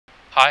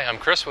Hi, I'm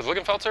Chris with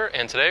Lingenfelter,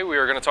 and today we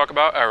are going to talk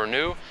about our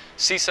new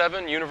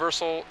C7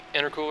 Universal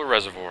Intercooler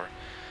Reservoir.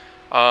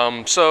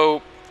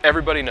 So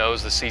everybody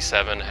knows the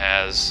C7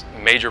 has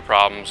major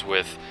problems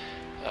with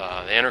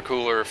the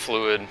intercooler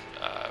fluid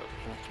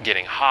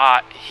getting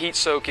hot, heat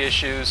soak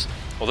issues.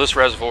 Well, this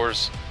reservoir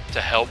is to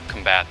help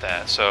combat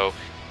that. So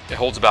it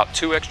holds about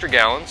 2 extra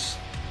gallons,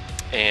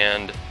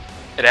 and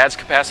it adds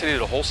capacity to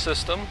the whole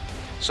system,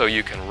 so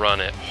you can run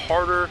it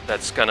harder.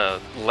 That's going to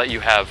let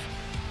you have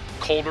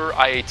colder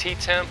IAT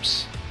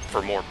temps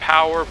for more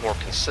power, more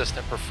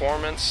consistent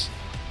performance.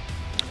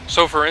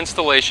 So for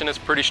installation, it's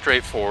pretty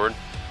straightforward.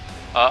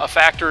 A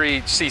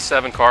factory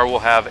C7 car will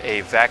have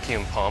a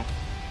vacuum pump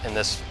in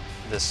this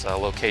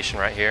location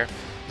right here.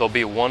 There'll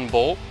be one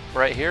bolt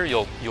right here.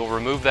 You'll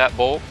remove that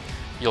bolt.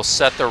 You'll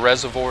set the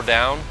reservoir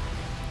down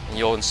and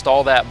you'll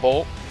install that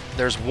bolt.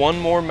 There's one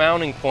more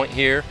mounting point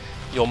here.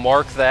 You'll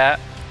mark that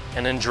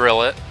and then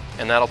drill it,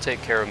 and that'll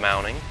take care of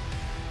mounting.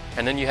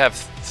 And then you have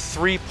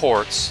 3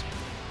 ports.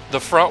 The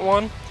front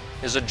one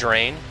is a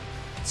drain.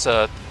 It's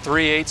a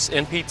 3/8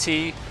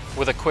 NPT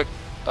with a quick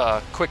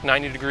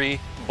 90-degree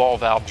ball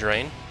valve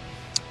drain.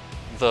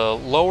 The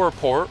lower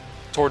port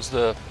towards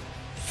the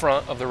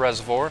front of the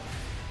reservoir,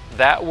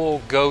 that will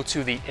go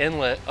to the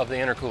inlet of the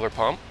intercooler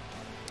pump.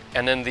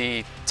 And then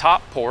the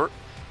top port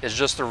is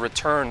just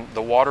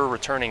the water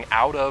returning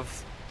out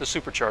of the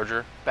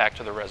supercharger back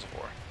to the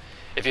reservoir.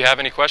 If you have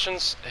any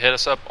questions, hit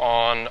us up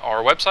on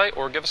our website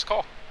or give us a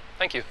call.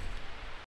 Thank you.